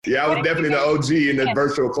Yeah, I was definitely the OG in the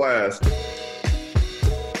virtual class.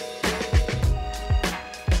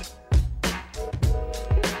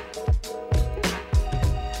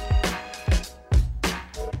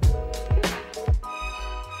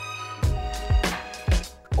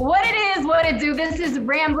 What it is, what it do. This is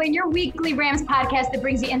Rambling, your weekly Rams podcast that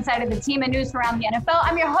brings you inside of the team and news from around the NFL.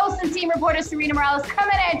 I'm your host and team reporter, Serena Morales,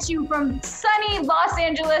 coming at you from sunny Los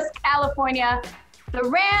Angeles, California. The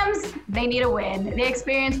Rams, they need a win. They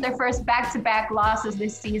experienced their first back-to-back losses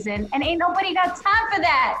this season, and ain't nobody got time for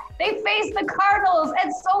that. They face the Cardinals at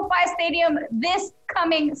SoFi Stadium this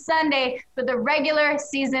coming Sunday for the regular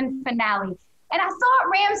season finale. And I thought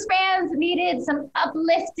Rams fans needed some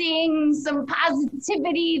uplifting, some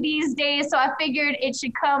positivity these days, so I figured it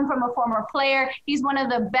should come from a former player. He's one of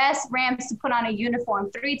the best Rams to put on a uniform,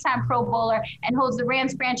 three-time Pro Bowler, and holds the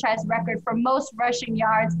Rams franchise record for most rushing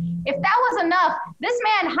yards. If that was enough, this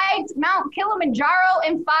man hiked Mount Kilimanjaro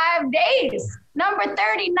in 5 days. Number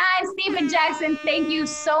 39, Steven Jackson, thank you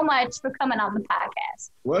so much for coming on the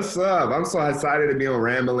podcast. What's up? I'm so excited to be on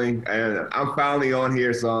Rambling, and I'm finally on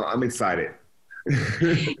here, so I'm excited. So,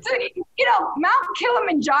 Mount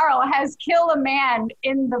Kilimanjaro has "kill a man"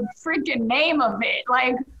 in the freaking name of it.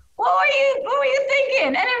 Like, what were you thinking?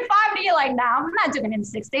 And in 5 days, you're like, nah, I'm not doing it in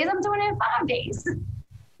 6 days. I'm doing it in 5 days.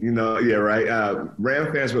 Yeah, right.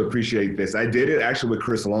 Ram fans will appreciate this. I did it actually with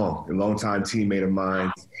Chris Long, a longtime teammate of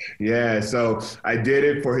mine. Yeah, so I did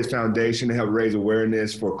it for his foundation to help raise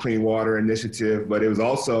awareness for Clean Water Initiative, but it was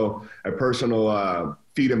also a personal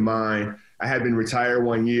feat of mine. I had been retired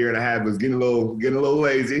 1 year, and I was getting a little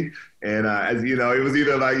lazy. And as you know, it was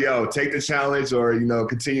either like, take the challenge or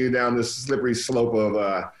continue down the slippery slope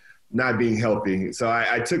of not being healthy. So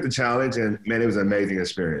I took the challenge, and man, it was an amazing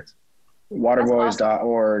experience.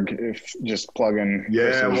 Waterboys.org, if just plug in.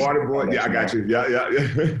 Yeah, Waterboy. Yeah, I got you. Yeah.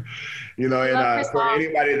 For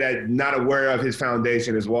anybody that's not aware of his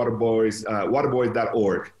foundation, is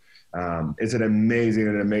waterboys.org. It's an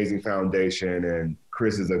amazing foundation, and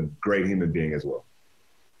Chris is a great human being as well.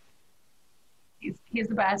 He's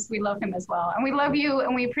the best. We love him as well. And we love you,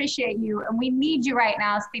 and we appreciate you, and we need you right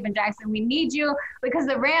now, Steven Jackson. We need you because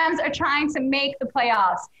the Rams are trying to make the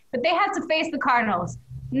playoffs, but they have to face the Cardinals.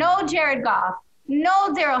 No Jared Goff,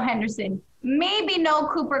 no Darrell Henderson, maybe no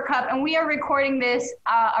Cooper Kupp, and we are recording this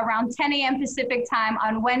around 10 a.m. Pacific time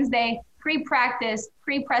on Wednesday, pre-practice,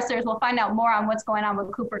 pre-pressers. We'll find out more on what's going on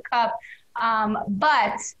with Cooper Kupp.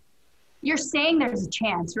 But you're saying there's a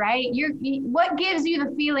chance, right? What gives you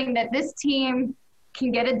the feeling that this team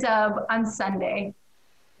can get a dub on Sunday?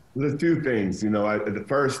 There's a few things, the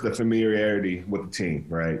first, the familiarity with the team,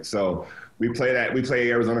 right? So we play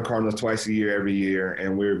Arizona Cardinals twice a year, every year,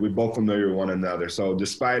 and we're both familiar with one another. So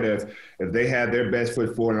despite if they had their best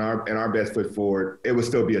foot forward and our best foot forward, it would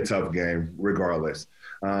still be a tough game regardless.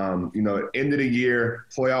 End of the year,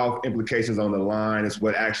 playoff implications on the line is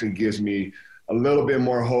what actually gives me a little bit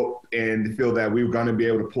more hope and feel that we're going to be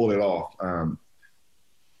able to pull it off.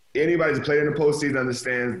 Anybody who's played in the postseason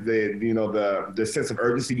understands the sense of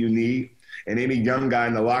urgency you need. And any young guy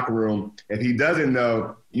in the locker room, if he doesn't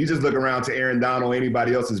know, you just look around to Aaron Donald,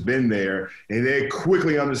 anybody else has been there, and they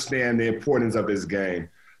quickly understand the importance of this game.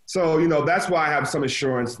 So, that's why I have some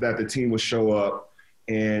assurance that the team will show up.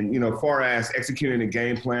 And, far as executing the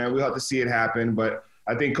game plan, we'll have to see it happen. But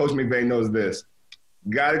I think Coach McVay knows this.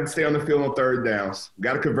 Got to stay on the field on third downs.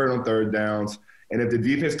 Got to convert on third downs. And if the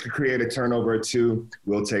defense could create a turnover or two,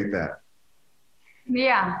 we'll take that.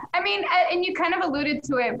 Yeah. I mean, and you kind of alluded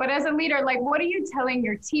to it, but as a leader, like, what are you telling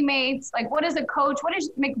your teammates? Like, what is a coach? What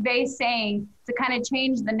is McVay saying to kind of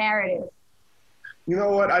change the narrative? You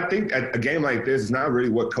know what? I think a game like this is not really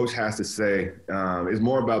what coach has to say. It's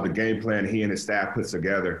more about the game plan he and his staff puts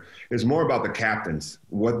together. It's more about the captains,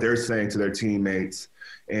 what they're saying to their teammates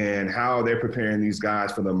and how they're preparing these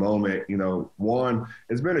guys for the moment. One,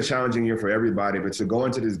 it's been a challenging year for everybody, but to go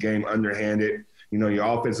into this game underhanded, your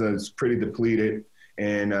offense is pretty depleted.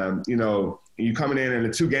 And, you're coming in a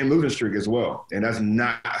 2-game losing streak as well. And that's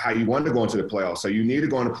not how you want to go into the playoffs. So you need to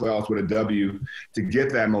go into playoffs with a W to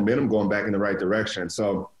get that momentum going back in the right direction.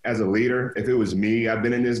 So as a leader, if it was me, I've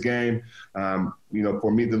been in this game.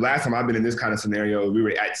 For me, the last time I've been in this kind of scenario, we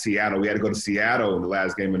were at Seattle. We had to go to Seattle in the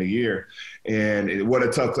last game of the year. And what a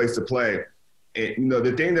tough place to play.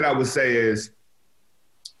 The thing that I would say is,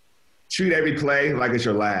 treat every play like it's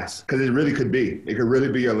your last, because it really could be. It could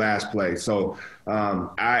really be your last play. So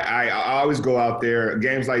I always go out there,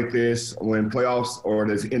 games like this, when playoffs or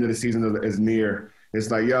the end of the season is near,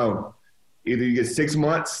 it's like, either you get 6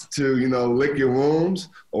 months to, lick your wounds,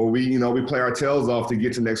 or we play our tails off to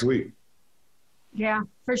get to next week. Yeah,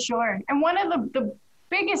 for sure. And one of the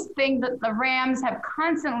biggest thing that the Rams have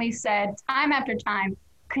constantly said time after time,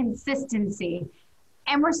 consistency.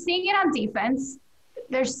 And we're seeing it on defense.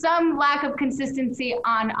 There's some lack of consistency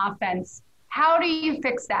on offense. How do you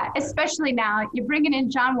fix that? Especially now, you're bringing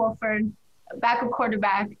in John Wolford, backup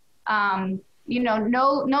quarterback.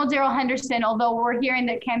 No Darrell Henderson, although we're hearing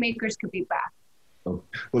that Cam Akers could be back. Well,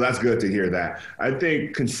 that's good to hear that. I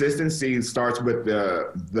think consistency starts with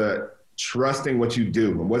the trusting what you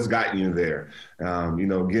do and what's gotten you there.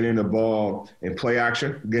 Getting the ball in play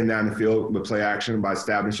action, getting down the field with play action by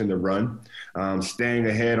establishing the run, staying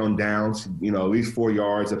ahead on downs, at least 4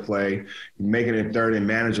 yards of play, making it third and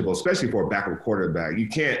manageable, especially for a backup quarterback.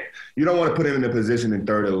 You don't want to put him in a position in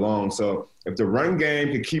third and long. So if the run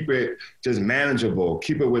game can keep it just manageable,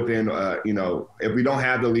 keep it within, if we don't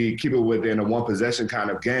have the lead, keep it within a one possession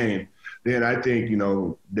kind of game, then I think,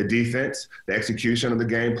 the defense, the execution of the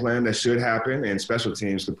game plan that should happen, and special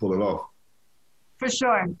teams to pull it off. For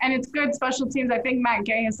sure. And it's good special teams. I think Matt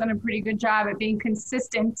Gay has done a pretty good job at being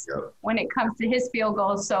consistent when it comes to his field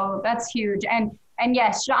goals. So that's huge. And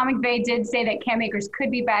yes, Sean McVay did say that Cam Akers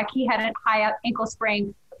could be back. He had a high ankle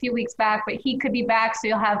sprain a few weeks back, but he could be back. So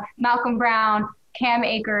you'll have Malcolm Brown, Cam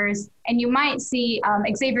Akers, and you might see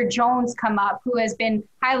Xavier Jones come up, who has been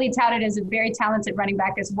highly touted as a very talented running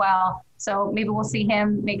back as well. So maybe we'll see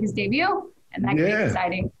him make his debut, and that could be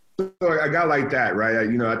exciting. So a guy like that, right?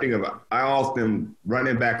 I think I often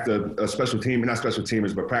running back to a special team, not special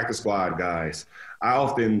teamers, but practice squad guys. I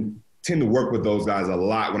often tend to work with those guys a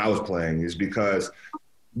lot when I was playing, is because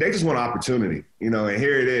they just want opportunity, and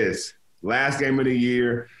here it is, last game of the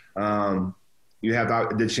year. You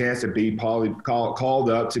have the chance to be called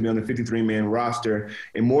up to be on the 53-man roster.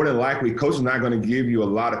 And more than likely, coach is not going to give you a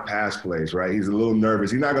lot of pass plays, right? He's a little nervous.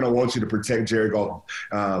 He's not going to want you to protect Jared Goff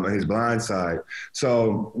on his blind side.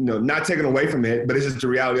 So, not taken away from it, but it's just the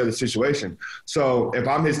reality of the situation. So if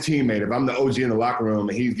I'm his teammate, if I'm the OG in the locker room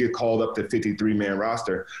and he get called up to 53-man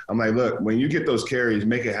roster, I'm like, look, when you get those carries,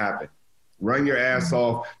 make it happen. Run your ass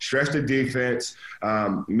off, stretch the defense,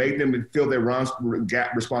 make them feel their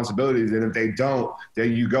gap responsibilities. And if they don't, there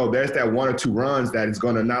you go. There's that 1 or 2 runs that is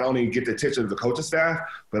going to not only get the attention of the coaching staff,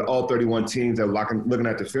 but all 31 teams that are looking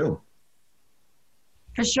at the film.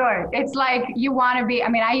 For sure. It's like you want to be –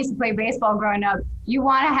 I used to play baseball growing up. You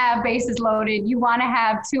want to have bases loaded. You want to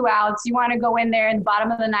have 2 outs. You want to go in there in the bottom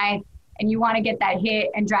of the ninth, and you want to get that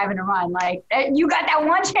hit and drive in a run. Like, you got that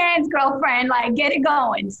one chance, girlfriend. Like, get it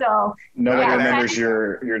going. So nobody remembers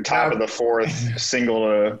your top of the 4th single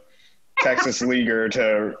to Texas leaguer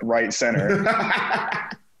to right center.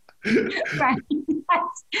 Right.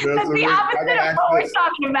 That's the opposite of what we're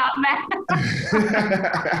talking about, Matt.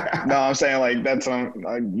 No, I'm saying like that's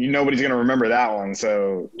nobody's gonna remember that one.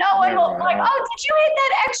 So no one will like. Oh, did you hit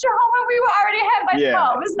that extra home run we were already had? But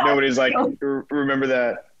no, nobody's like remember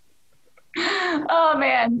that. Oh,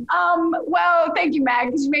 man. Well, thank you, Matt,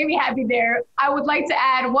 because you made me happy there. I would like to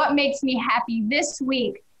add what makes me happy this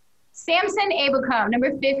week. Samson Ebukam,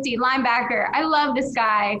 number 50, linebacker. I love this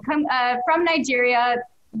guy. From Nigeria,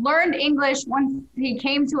 learned English once he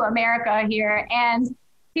came to America here, and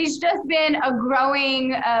he's just been a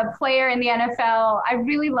growing player in the NFL. I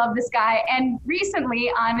really love this guy. And recently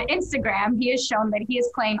on Instagram, he has shown that he is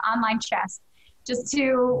playing online chess, just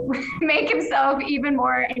to make himself even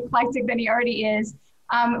more eclectic than he already is.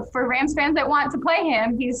 For Rams fans that want to play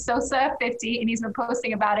him, he's Sosa 50, and he's been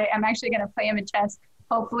posting about it. I'm actually going to play him in chess,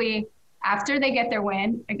 hopefully after they get their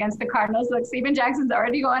win against the Cardinals. Look, Steven Jackson's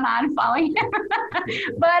already going on following him.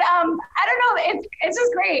 But I don't know. It's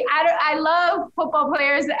just great. I love football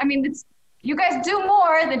players. You guys do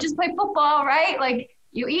more than just play football, right? Like,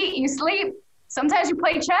 you eat, you sleep. Sometimes you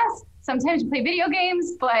play chess. Sometimes you play video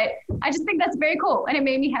games, but I just think that's very cool, and it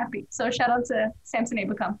made me happy. So shout out to Samson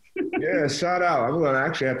Ebukam. Yeah, shout out. I'm going to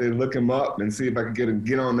actually have to look him up and see if I can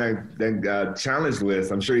get on that challenge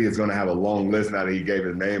list. I'm sure he's going to have a long list now that he gave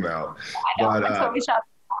his name out. I know, I'm totally shocked.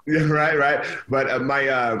 Yeah, right. But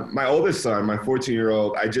my oldest son, my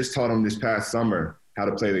 14-year-old, I just taught him this past summer how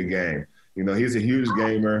to play the game. He's a huge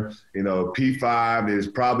gamer. P5 is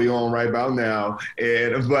probably on right about now.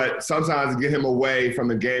 But sometimes to get him away from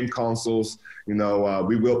the game consoles, we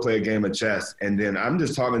will play a game of chess. And then I'm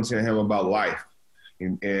just talking to him about life.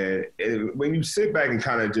 And when you sit back and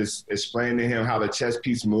kind of just explain to him how the chess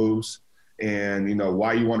piece moves and,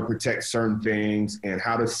 why you want to protect certain things and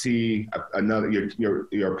how to see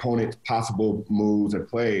your opponent's possible moves and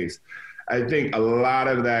plays, I think a lot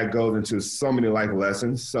of that goes into so many life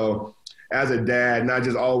lessons. So as a dad, not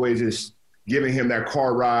just always just giving him that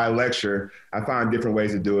car ride lecture, I find different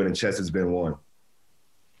ways to do it, and chess has been one.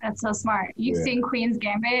 That's so smart. You've seen Queen's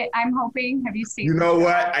Gambit, I'm hoping. Have you seen? You know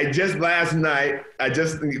what? I just last night, I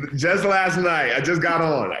just got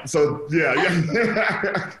on. So, yeah.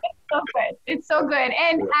 So good. It's so good.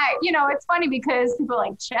 And, it's funny because people are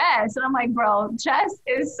like chess. And I'm like, bro, chess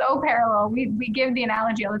is so parallel. We give the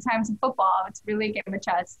analogy all the time to football. It's really a game of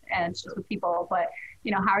chess and it's just with people. But,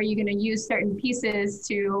 how are you going to use certain pieces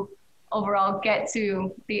to overall get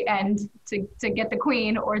to the end to get the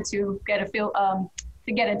queen or to get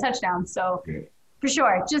a touchdown. So for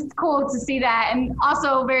sure, just cool to see that. And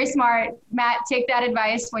also very smart, Matt, take that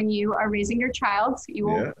advice when you are raising your child. You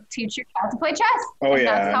will teach your child to play chess. Oh,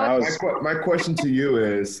 yeah. My question to you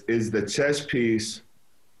is the chess piece,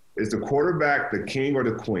 is the quarterback the king or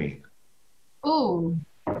the queen? Ooh.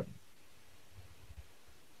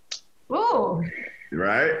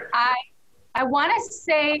 Right? I want to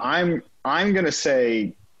say I'm going to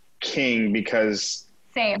say king because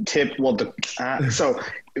same.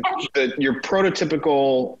 Your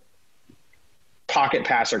prototypical pocket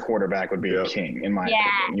passer quarterback would be a king, in my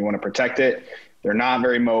opinion. You want to protect it. They're not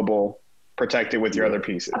very mobile. Protect it with your other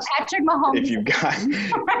pieces. Patrick Mahomes. If you've got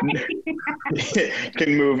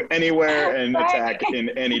can move anywhere and attack in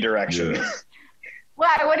any direction. Yeah.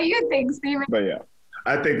 Why? What do you think, Steven? But yeah.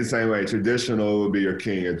 I think the same way. Traditional would be your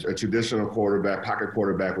king. A traditional quarterback, pocket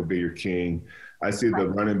quarterback would be your king. I see the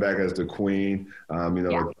running back as the queen,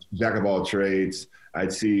 jack of all trades.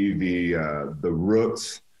 I'd see the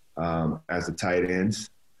rooks as the tight ends.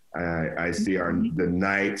 I see the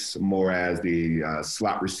knights more as the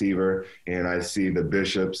slot receiver, and I see the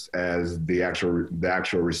bishops as the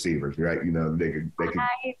actual receivers, right? They could.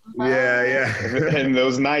 And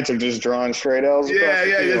those knights are just drawing straight L's.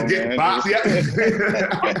 Just get bopped. Yeah.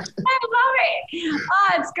 I love it. Oh,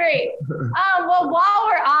 it's great. Well, while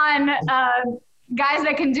we're on guys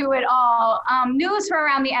that can do it all, news from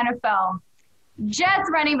around the NFL. Jets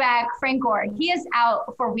running back Frank Gore, he is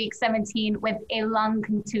out for week 17 with a lung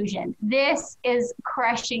contusion. This is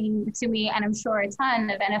crushing to me, and I'm sure a ton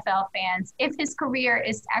of NFL fans, if his career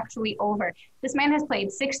is actually over. This man has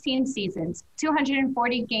played 16 seasons,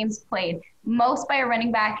 240 games played, most by a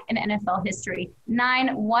running back in NFL history,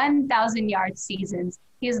 9 1,000-yard seasons.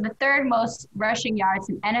 He is the third most rushing yards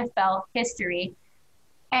in NFL history.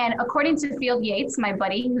 And according to Field Yates, my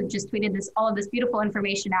buddy who just tweeted all of this beautiful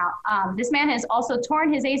information out, this man has also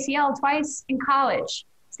torn his ACL twice in college.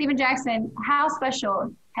 Steven Jackson, how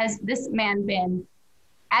special has this man been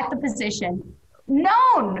at the position,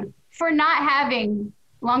 known for not having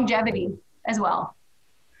longevity as well?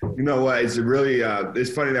 You know what? It's really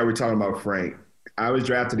it's funny that we're talking about Frank. I was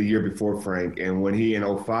drafted a year before Frank, and when he in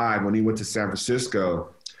 2005, when he went to San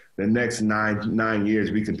Francisco, the next nine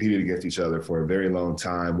years, we competed against each other for a very long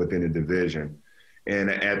time within the division.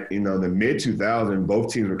 And at, the mid 2000s,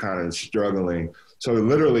 both teams were kind of struggling. So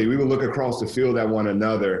literally we would look across the field at one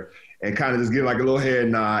another and kind of just give like a little head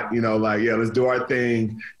nod, let's do our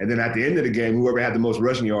thing. And then at the end of the game, whoever had the most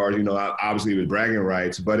rushing yards, obviously it was bragging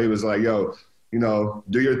rights, but it was like, do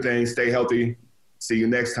your thing, stay healthy, see you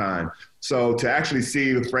next time. So to actually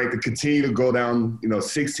see Frank to continue to go down,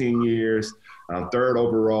 16 years, third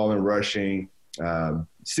overall in rushing,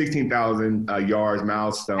 16,000 yards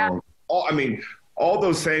milestone. All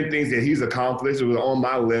those same things that he's accomplished. It was on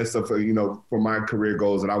my list of, for my career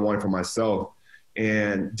goals that I wanted for myself.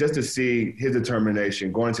 And just to see his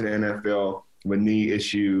determination, going to the NFL with knee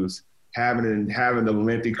issues, having the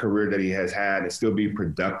lengthy career that he has had and still be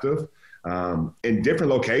productive in different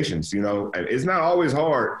locations. It's not always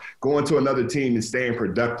hard going to another team and staying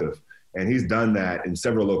productive. And he's done that in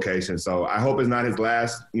several locations. So I hope it's not his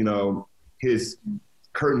last, his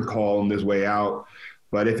curtain call on this way out.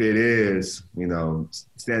 But if it is,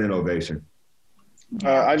 standing ovation.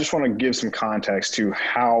 I just want to give some context to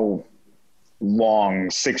how long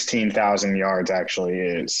 16,000 yards actually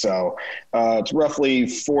is. So it's roughly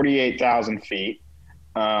 48,000 feet,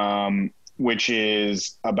 which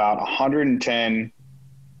is about 110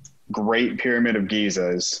 Great Pyramid of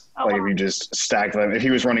Gizas. If you just stack them, if he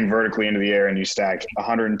was running vertically into the air and you stacked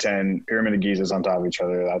 110 Pyramid of Gizas on top of each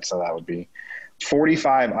other, that's how that would be.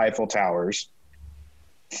 45 Eiffel Towers,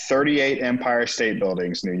 38 Empire State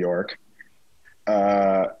Buildings, New York,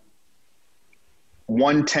 1/10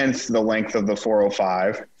 the length of the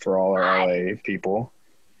 405 for all our LA people,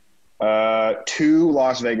 2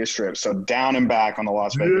 Las Vegas strips, so down and back on the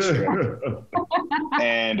Las Vegas Strip,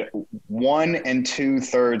 and 1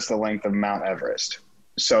 2/3 the length of Mount Everest.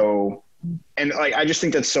 So, and I just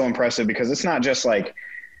think that's so impressive because it's not just like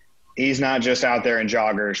he's not just out there in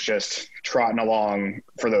joggers just trotting along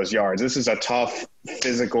for those yards. This is a tough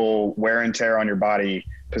physical wear and tear on your body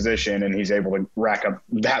position, and he's able to rack up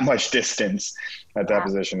that much distance at that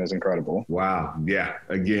position is incredible. Wow. Yeah.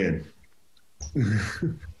 Again.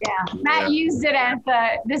 Yeah. Matt used it as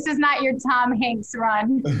this is not your Tom Hanks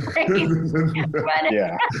run.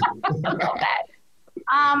 Yeah. I love that.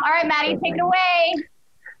 All right, Maddie, take it away.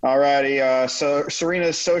 All righty. So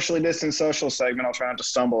Serena's socially distanced social segment. I'll try not to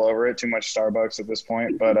stumble over it. Too much Starbucks at this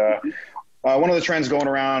point. But one of the trends going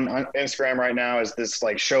around on Instagram right now is this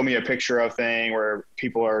like show me a picture of thing where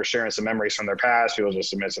people are sharing some memories from their past. People just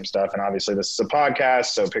submit some stuff. And obviously this is a podcast,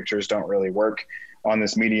 so pictures don't really work on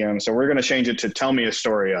this medium. So we're going to change it to tell me a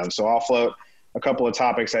story of. So I'll float a couple of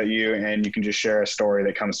topics at you and you can just share a story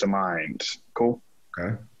that comes to mind. Cool?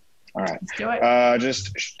 Okay. All right. Let's do it.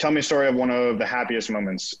 Just tell me a story of one of the happiest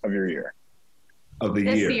moments of your year. Of the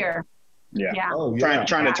This year. year. Yeah. Yeah. Oh, yeah.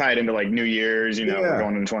 Trying to tie it into like New Year's, we're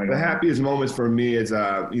going into 2020. The happiest moments for me is,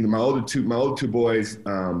 my older two boys,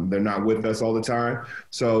 they're not with us all the time.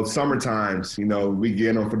 So summer times, we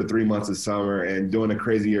get them for the 3 months of summer, and during the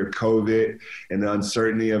crazy year of COVID and the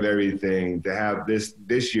uncertainty of everything, to have this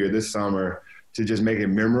year, this summer, to just make it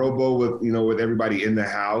memorable with everybody in the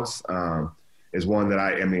house, is one that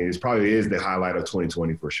it probably is the highlight of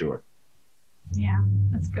 2020 for sure. Yeah,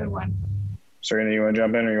 that's a good one. Serena, you want to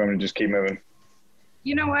jump in or you want me to just keep moving?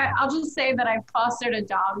 You know what? I'll just say that I fostered a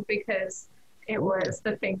dog because it was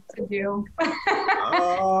the thing to do.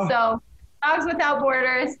 So Dogs Without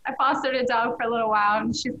Borders, I fostered a dog for a little while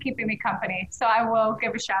and she's keeping me company. So I will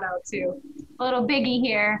give a shout out to little Biggie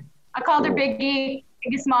here. I called her Biggie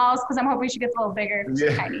Smalls because I'm hoping she gets a little bigger.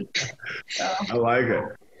 She's tiny. So. I like it.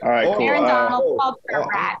 All right, cool. Aaron Donald called her a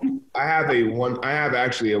rat. I have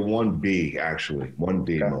actually a 1B, actually.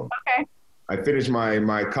 1B moment. Okay. I finished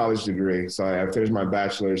my college degree, so I finished my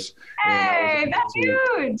bachelor's. Hey, that's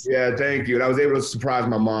huge. Yeah, thank you. And I was able to surprise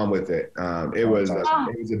my mom with it. It was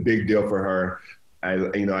a big deal for her. I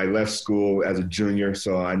left school as a junior,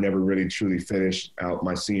 so I never really truly finished out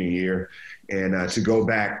my senior year. And to go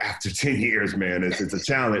back after 10 years, man, it's a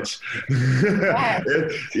challenge. I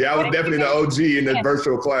was definitely the OG in the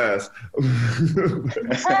virtual class. I know,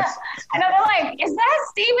 they're like, is that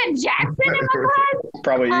Steven Jackson in my class?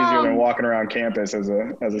 Probably easier than walking around campus as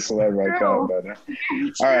a celeb like that. But,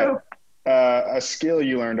 all right, a skill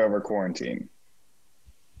you learned over quarantine.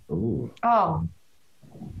 Ooh. Oh.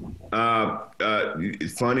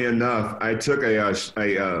 Funny enough, I took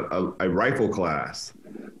a rifle class.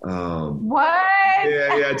 What?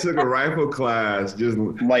 Yeah, I took a rifle class. Just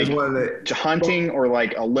hunting or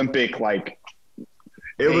like Olympic, like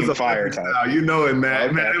it was a fire Olympic type. style. You know it, man.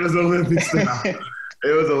 Okay. Man, it was Olympic style.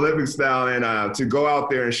 It was Olympic style, and to go out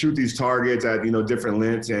there and shoot these targets at different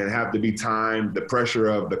lengths and have to be timed, the pressure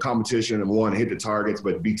of the competition and hit the targets,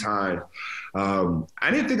 but be timed. I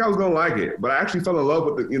didn't think I was gonna like it, but I actually fell in love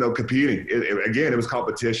with competing. It was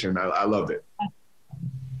competition. I loved it.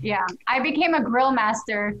 Yeah, I became a grill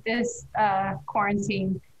master this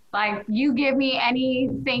quarantine. Like, you give me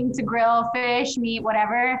anything to grill, fish, meat,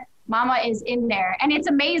 whatever, Mama is in there, and it's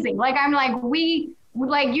amazing. Like, I'm like,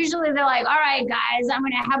 usually they're like, all right, guys, I'm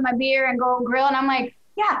gonna have my beer and go grill, and I'm like,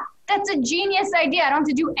 yeah, that's a genius idea. I don't have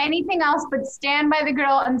to do anything else but stand by the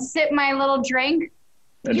grill and sip my little drink.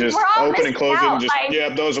 And just open and close it and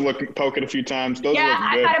just, those are poking a few times. Those are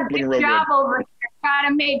looking good. I got a big job over here.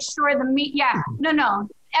 Gotta make sure the meat, no.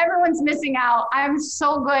 Everyone's missing out. I'm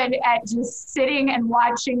so good at just sitting and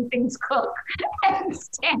watching things cook and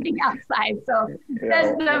standing outside. So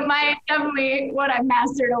that's definitely what I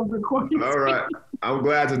mastered over quarantine. All right. I'm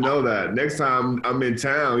glad to know that. Next time I'm in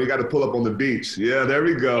town, you got to pull up on the beach. Yeah, there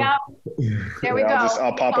we go. Yep. There we go.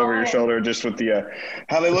 I'll pop over your shoulder just with the,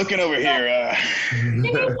 how they looking over here? You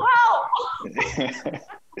need help.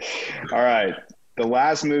 All right. The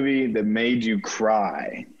last movie that made you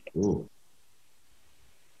cry. Ooh.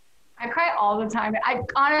 I cry all the time.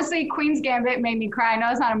 Honestly, Queen's Gambit made me cry. I know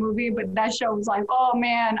it's not a movie, but that show was like, oh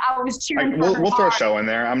man, I was cheering. We'll throw a show in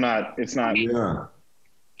there. It's not. Yeah.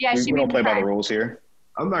 Yeah, we don't play by the rules here.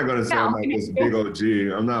 I'm not gonna say I'm like this big OG.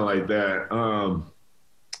 I'm not like that.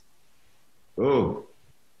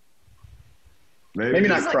 Maybe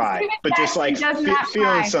not cry, but just like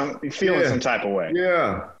feeling some type of way.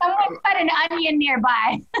 Yeah. Someone put an onion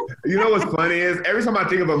nearby. You know what's funny is every time I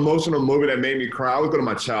think of an emotional movie that made me cry, I always go to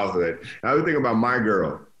my childhood. I always think about My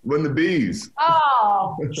Girl, When the Bees.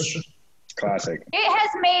 Oh. Classic. It has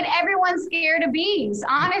made everyone scared of bees,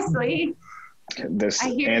 honestly. This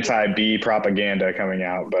anti-B propaganda coming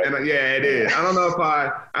out, but yeah, it is. I don't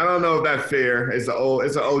know if that's fair. It's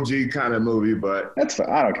an OG kind of movie, but that's fine.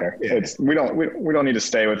 I don't care. Yeah. We don't need to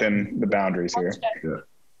stay within the boundaries here.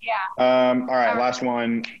 Yeah. All right, last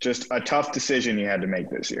one. Just a tough decision you had to make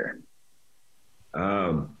this year.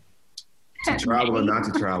 To travel or not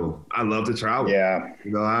to travel. I love to travel. Yeah.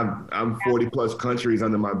 I'm 40 plus countries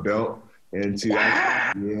under my belt, and to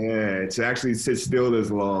actually sit still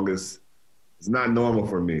as long as it's not normal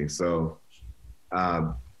for me. So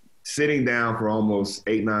sitting down for almost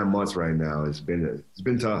 8-9 months right now, it's been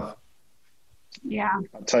tough. Yeah.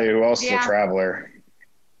 I'll tell you who else is a traveler.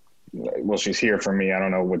 Well, she's here for me. I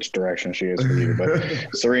don't know which direction she is for you, but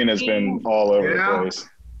Serena's been all over the place.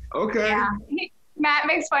 Okay. Yeah. Matt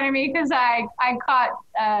makes fun of me because I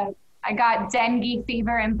got dengue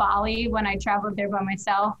fever in Bali when I traveled there by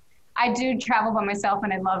myself. I do travel by myself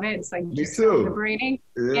and I love it. It's like just so liberating.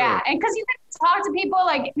 Yeah. And because you can talk to people,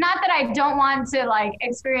 like, not that I don't want to like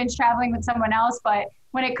experience traveling with someone else, but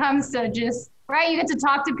when it comes to just, right, you get to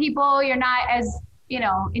talk to people. You're not as,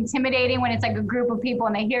 intimidating when it's like a group of people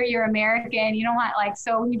and they hear you're American. You don't want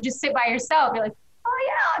so you just sit by yourself. You're like, oh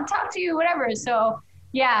yeah, I'll talk to you, whatever. So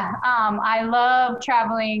yeah, I love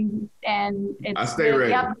traveling and it's I stay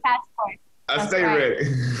ready. Passport. I stay ready.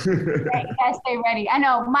 I stay ready. I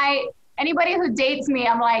know anybody who dates me,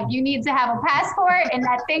 I'm like, you need to have a passport and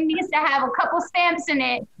that thing needs to have a couple stamps in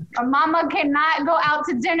it or mama cannot go out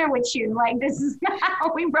to dinner with you. Like, this is not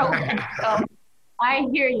how we roll. So I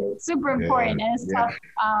hear you. It's super important and it's tough.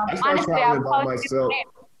 I started traveling by myself.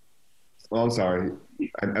 Oh, I'm sorry.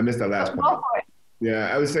 I missed that last part. Go for it.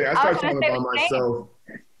 Yeah, I would say I started traveling by myself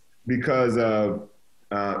because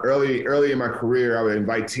early in my career, I would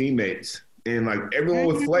invite teammates and like everyone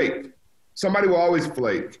would flake. Somebody will always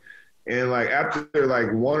flake. And like after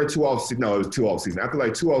like one or two off season, no, it was 2 off season. After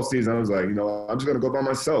like 2 off season, I was like, I'm just going to go by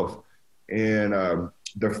myself. And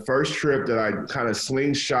the first trip that I kind of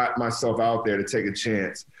slingshot myself out there to take a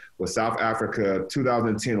chance was South Africa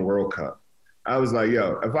 2010 World Cup. I was like,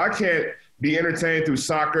 if I can't be entertained through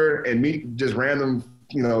soccer and meet just random,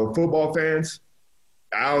 football fans,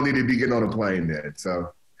 I don't need to be getting on a plane then.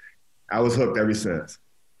 So I was hooked ever since.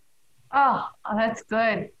 Oh, that's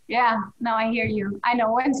good. Yeah, no, I hear you. I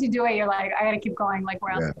know once you do it, you're like, I got to keep going. Like,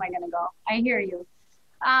 where else am I going to go? I hear you.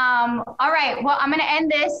 All right. Well, I'm going to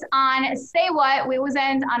end this on Say What. We always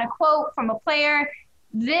end on a quote from a player.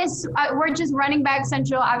 We're just running back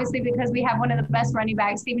central, obviously, because we have one of the best running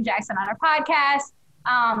backs, Steven Jackson, on our podcast.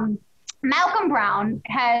 Malcolm Brown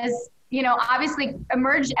has, obviously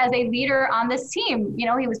emerged as a leader on this team.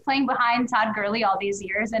 He was playing behind Todd Gurley all these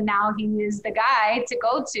years, and now he is the guy to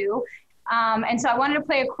go to. And so I wanted to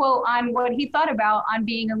play a quote on what he thought about on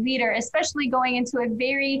being a leader, especially going into a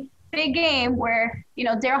very big game where,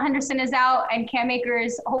 Darrell Henderson is out and Cam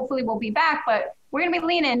Akers hopefully will be back, but we're going to be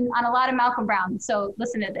leaning on a lot of Malcolm Brown. So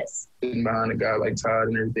listen to this. Sitting behind a guy like Todd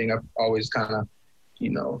and everything, I've always kind of,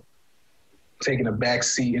 taken a back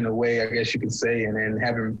seat in a way, I guess you could say, and then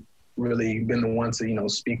haven't really been the one to,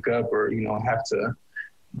 speak up or, have to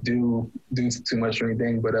do too much or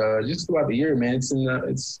anything. But just about the year, man,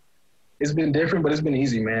 it's been different, but it's been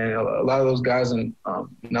easy, man. A lot of those guys, and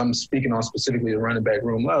I'm speaking on specifically the running back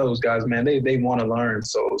room, a lot of those guys, man, they want to learn.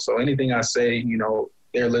 So anything I say,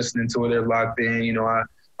 they're listening to it, they're locked in. I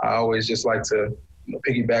always just like to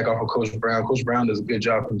piggyback off of Coach Brown. Coach Brown does a good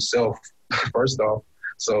job himself, first off.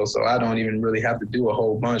 So I don't even really have to do a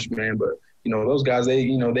whole bunch, man. But, those guys, they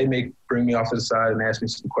may bring me off to the side and ask me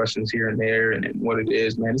some questions here and there and what it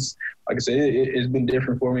is, man. It's, like I said, it's been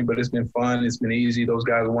different for me, but it's been fun. It's been easy. Those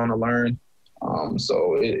guys want to learn.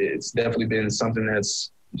 So it's definitely been something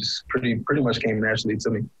that's just pretty much came naturally to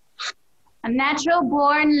me. A natural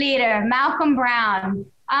born leader, Malcolm Brown.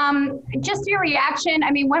 Just your reaction.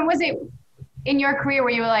 I mean, when was it in your career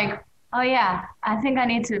where you were like, oh yeah, I think I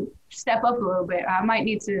need to step up a little bit. I might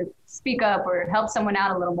need to speak up or help someone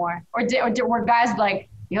out a little more. Or were guys like,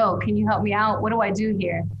 yo, can you help me out? What do I do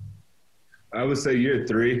here? I would say year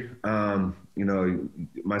 3.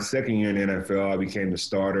 My second year in the NFL, I became the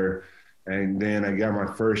starter. And then I got my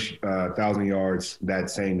first 1,000 yards that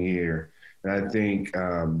same year. And I think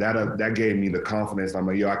that gave me the confidence. I'm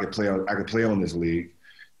like, I could play on this league.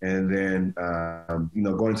 And then,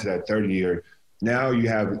 going into that third year, now you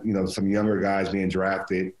have, some younger guys being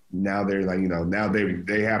drafted. Now they're like, now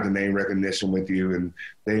they have the name recognition with you and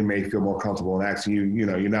they may feel more comfortable in asking you,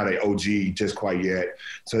 you're not an OG just quite yet.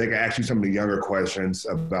 So they can ask you some of the younger questions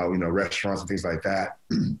about, restaurants and things like that,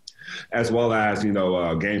 as well as,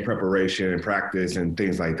 game preparation and practice and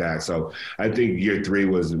things like that. So I think year 3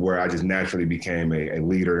 was where I just naturally became a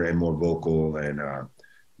leader and more vocal and,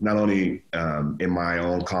 not only in my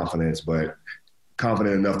own confidence, but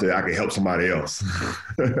confident enough that I can help somebody else.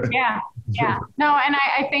 Yeah. No, and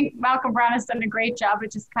I think Malcolm Brown has done a great job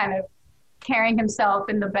of just kind of carrying himself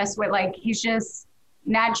in the best way. Like, he's just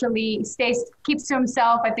naturally keeps to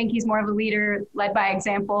himself. I think he's more of a leader, led by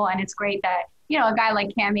example. And it's great that, you know, a guy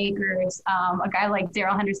like Cam Akers, a guy like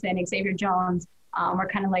Darrell Henderson, Xavier Jones, are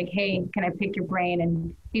kind of like, hey, can I pick your brain?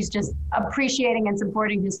 And he's just appreciating and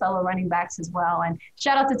supporting his fellow running backs as well. And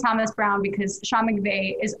shout out to Thomas Brown, because Sean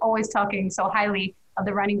McVay is always talking so highly of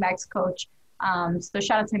the running backs coach. So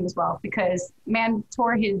shout out to him as well, because man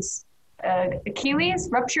tore his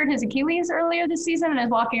ruptured his Achilles earlier this season, and is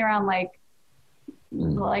walking around like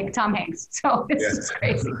Tom Hanks. So it's just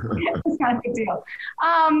crazy. It's not a big deal.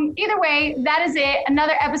 Either way, that is it.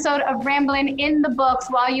 Another episode of Ramblin' in the books.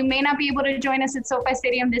 While you may not be able to join us at SoFi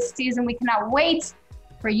Stadium this season, we cannot wait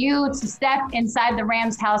for you to step inside the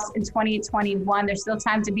Rams house in 2021. There's still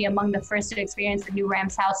time to be among the first to experience the new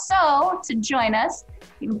Rams house. So to join us,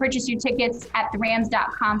 you can purchase your tickets at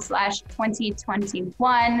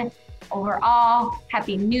therams.com/2021. Overall,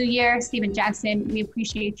 Happy New Year. Steven Jackson, we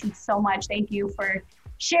appreciate you so much. Thank you for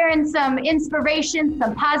sharing some inspiration,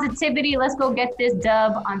 some positivity. Let's go get this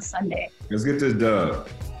dub on Sunday. Let's get this dub.